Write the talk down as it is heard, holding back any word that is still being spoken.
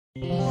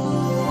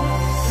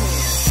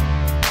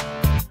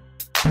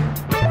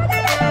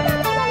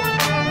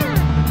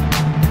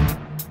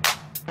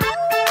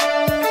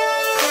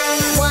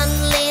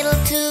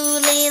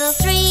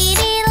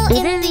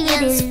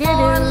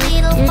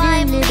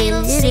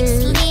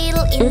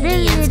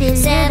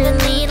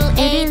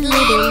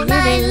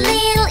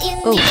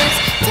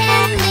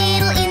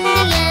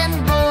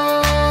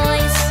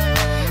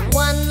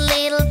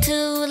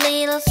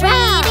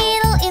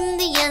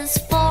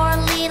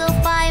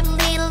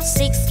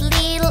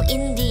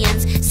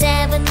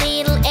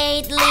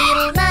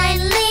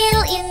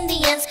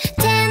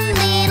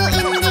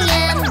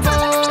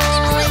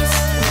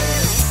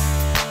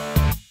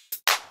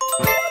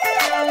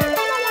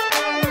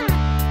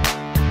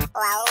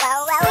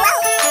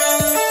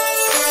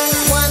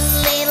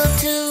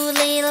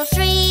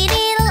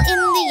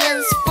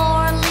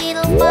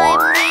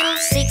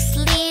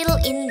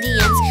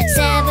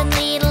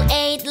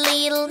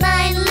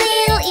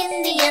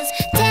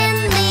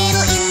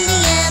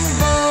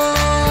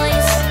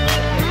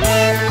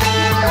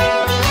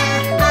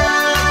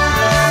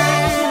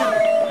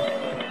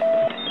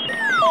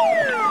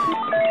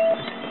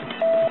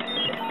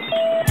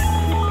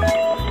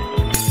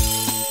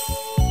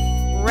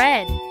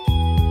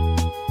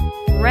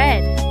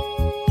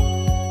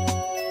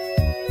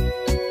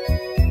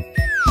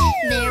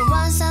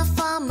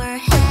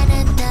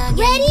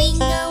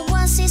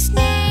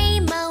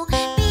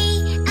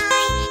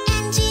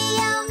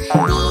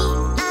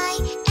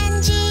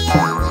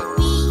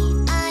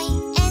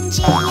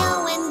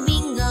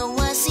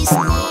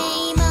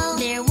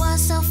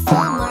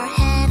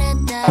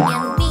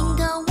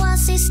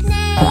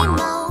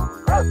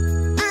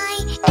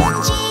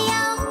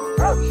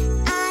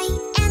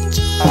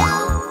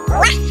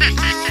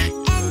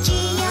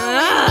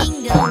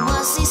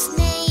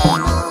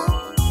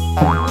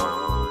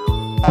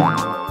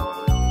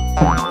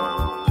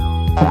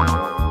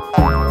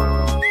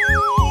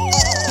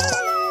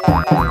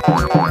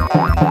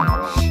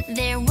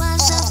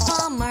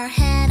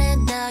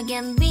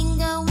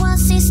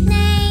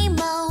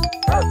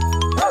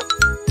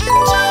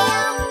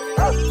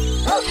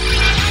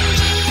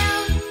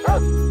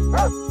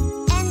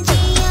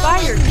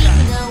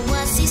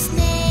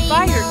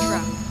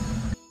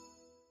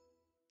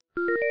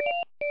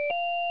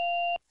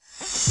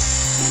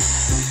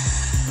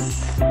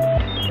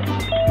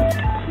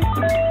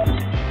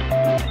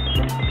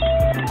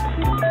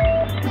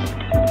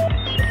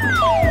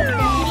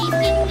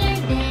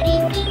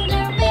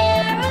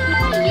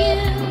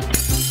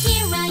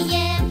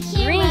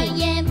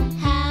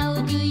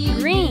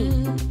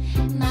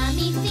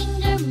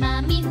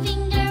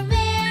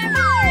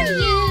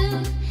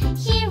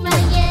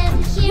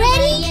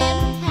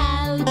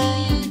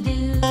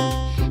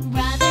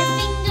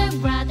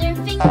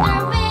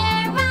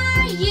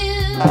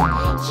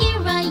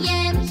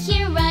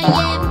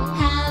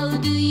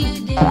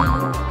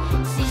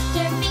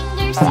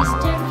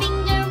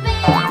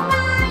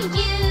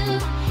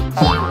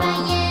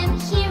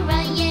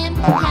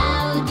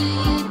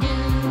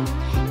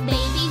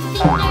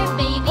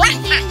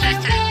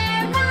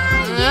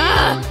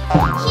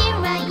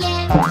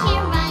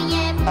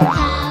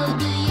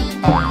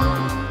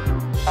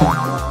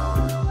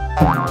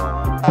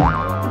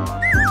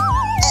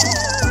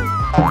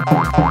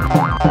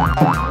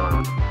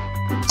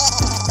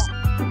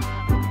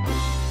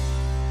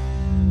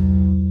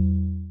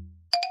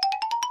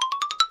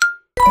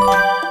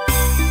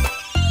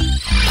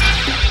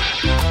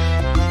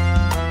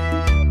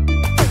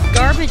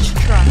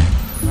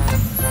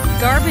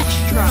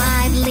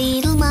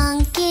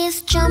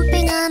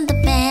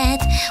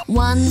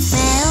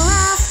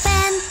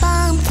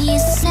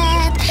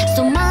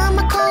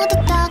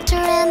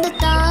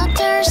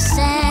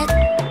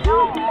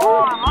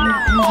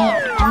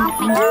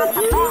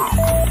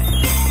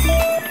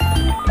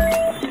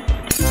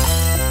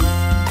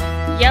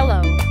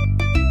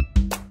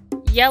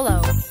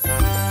Yellow.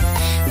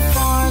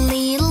 4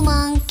 little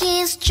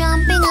monkeys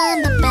jumping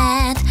on the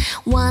bed.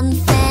 One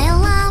fell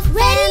off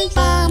and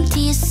bumped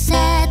his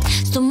head.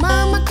 So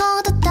Mama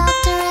called the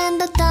doctor and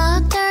the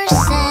doctor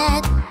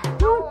said,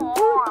 "No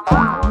more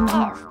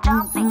monkeys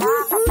jumping on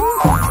the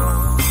bed."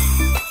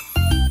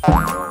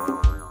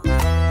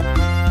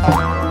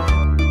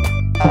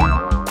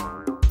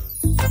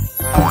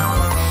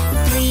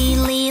 3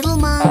 little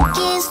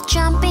monkeys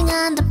jumping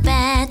on the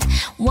bed.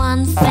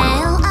 One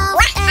fell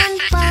off and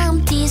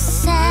bumped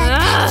his head.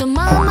 So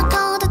Mama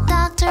called the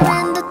doctor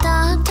and the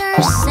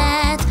doctor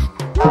said,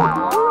 "No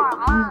more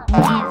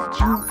monkeys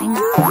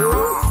jumping on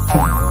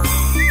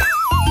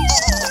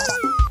the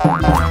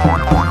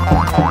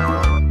bed."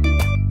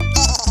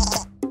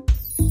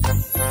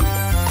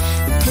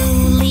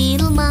 2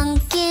 little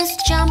monkeys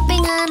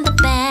jumping on the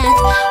bed.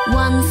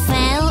 One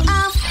fell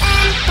off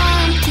and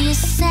bumped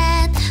his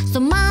head. So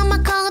Mama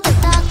called the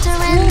doctor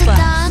and the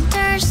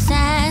doctor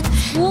said,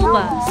 "No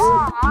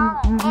more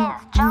monkeys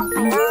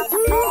jumping on the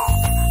bed."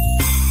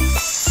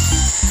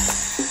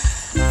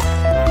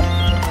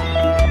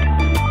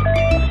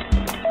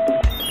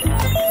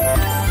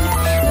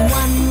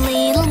 1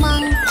 little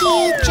monkey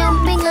jumped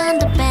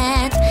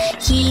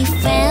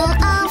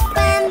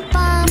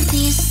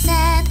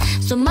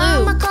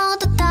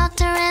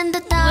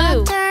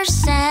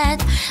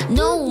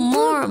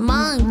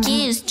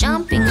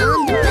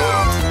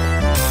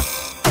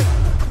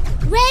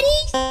Ready?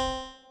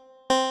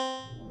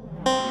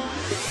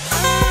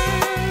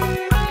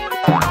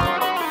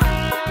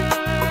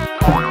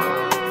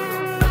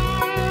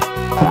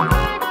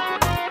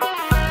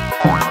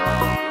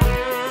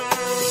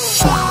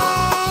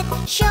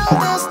 Head,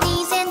 shoulders,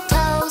 knees and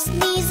toes,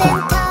 knees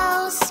and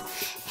toes.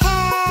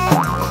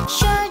 Head,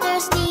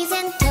 shoulders, knees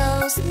and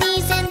toes,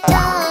 knees and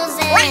toes.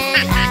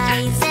 And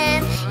eyes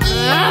and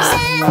ears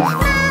and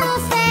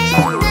mouth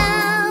and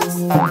nose.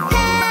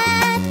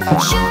 Head,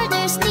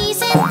 shoulders,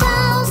 knees and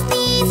toes,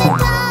 knees and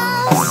toes.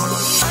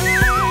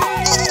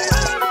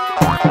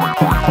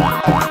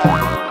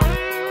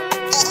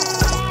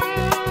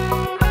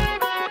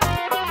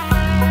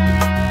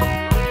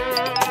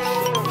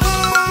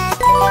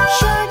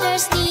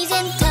 Shoulders, knees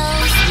and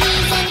toes,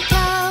 knees and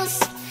toes.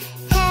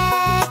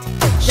 Head,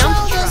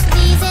 shoulders,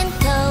 knees and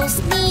toes,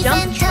 knees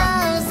and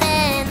toes.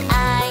 And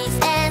eyes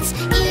and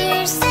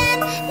ears and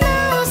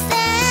nose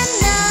and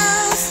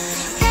nose.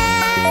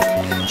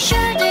 Head,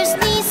 shoulders,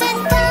 knees and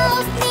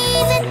toes,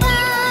 knees and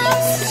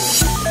toes.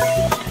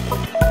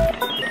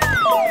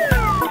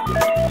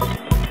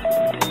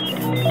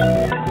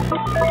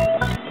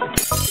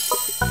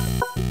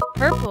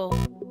 Purple,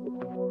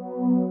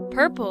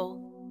 purple.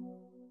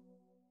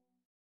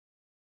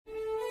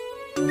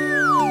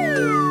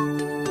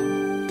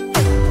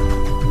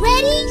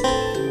 Ready?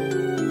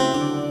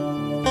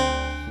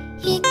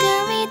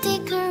 Hickory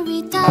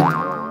dickory dock,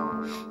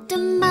 the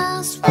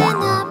mouse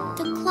ran up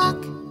the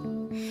clock.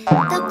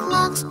 The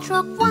clock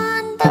struck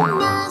one, the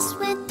mouse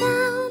went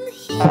down.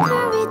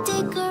 Hickory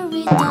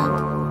dickory dock.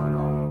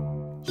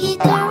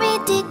 Hickory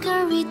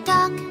dickory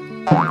dock,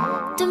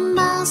 the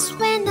mouse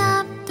ran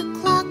up the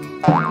clock.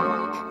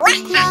 The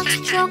clock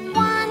struck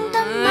one,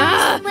 the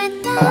mouse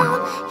went down.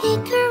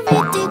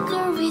 Hickory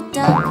dickory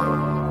dock.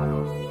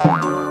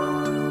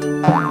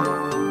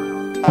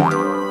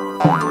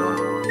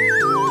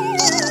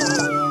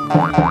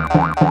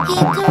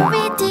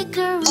 Hickory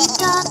dickory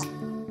dock,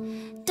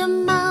 the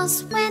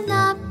mouse went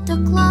up the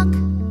clock.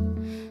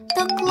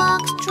 The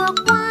clock struck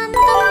one, the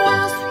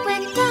mouse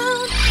went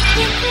down.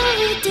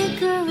 Hickory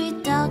dickory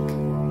dock.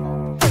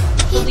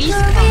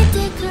 Hickory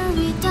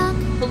dickory dock,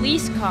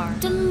 Police car.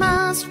 the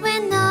mouse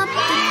went up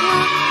the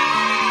clock.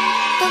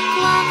 The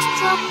clock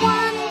struck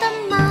one, the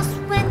mouse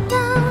went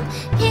down.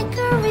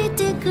 Hickory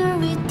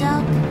dickory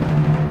dock.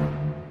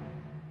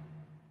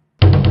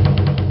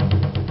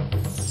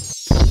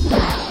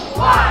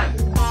 One,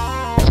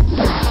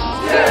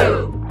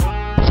 two,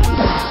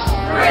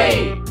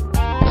 three,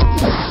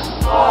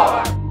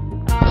 four,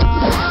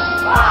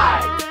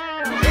 five.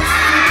 The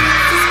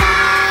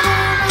spider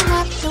went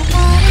up the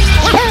water.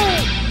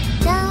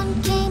 Down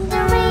came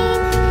the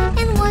rain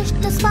and washed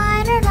the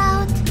spider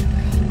out.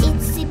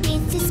 Itsy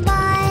bitsy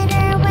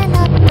spider went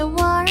up the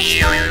water.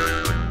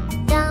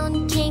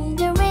 Down came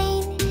the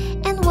rain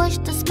and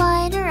washed the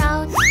spider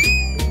out.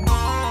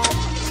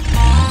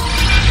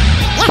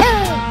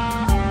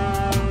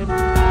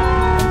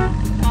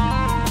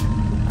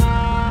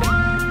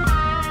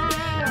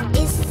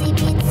 Itsy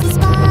bitsy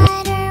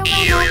spider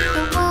went up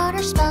the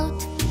water spout.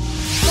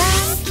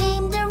 Down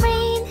came the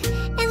rain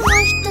and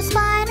washed the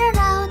spider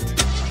out.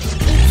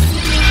 Itsy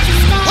bitsy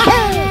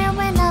spider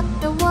went up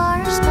the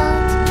water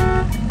spout.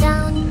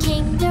 Down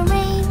came the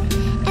rain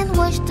and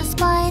washed the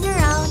spider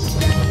out.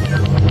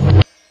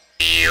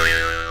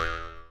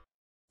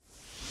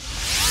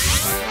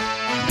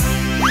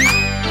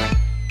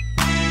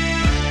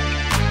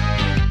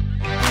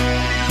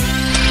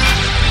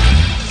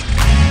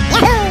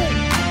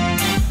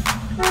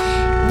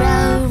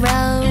 Row,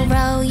 row,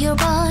 row your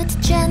boat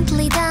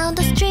gently down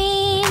the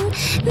stream.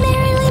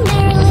 Merrily,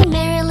 merrily,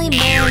 merrily,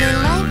 merrily,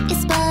 life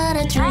is but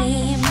a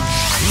dream.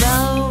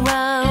 Row,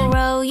 row,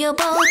 row your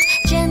boat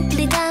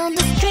gently down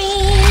the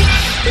stream.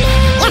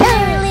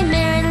 Merrily,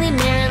 merrily, merrily,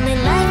 merrily,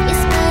 life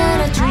is but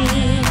a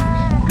dream.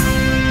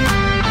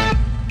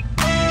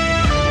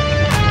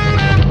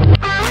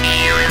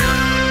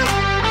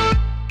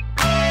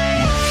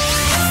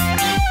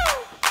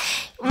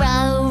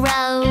 Row,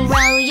 row,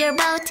 row your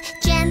boat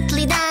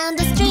gently down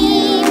the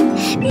stream.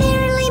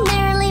 Merrily,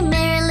 merrily,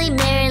 merrily,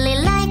 merrily,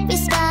 life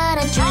is but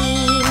a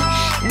dream.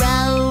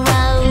 Row,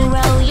 row,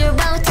 row your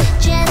boat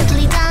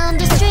gently down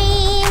the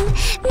stream.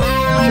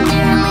 Merrily,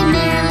 merrily,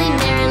 merrily,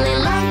 merrily,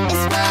 life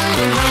is but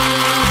a dream.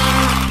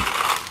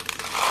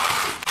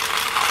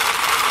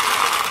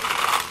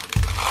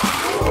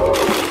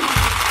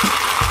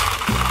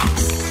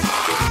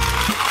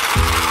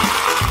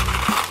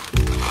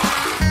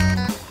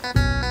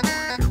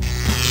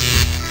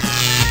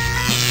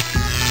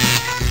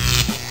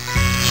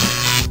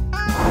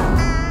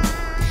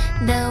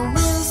 The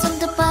wheels on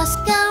the bus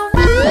go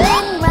round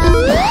and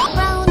round,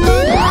 round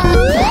and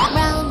round,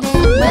 round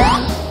and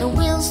round. The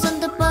wheels on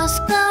the bus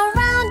go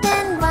round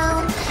and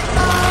round,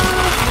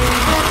 all through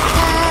the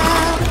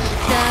town.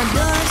 The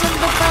doors on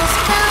the bus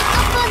go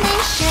open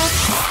and shut,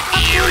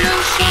 open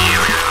and shut,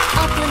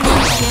 open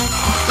and shut.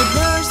 The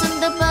doors on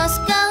the bus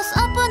goes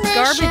open and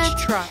shut. Garbage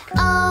truck.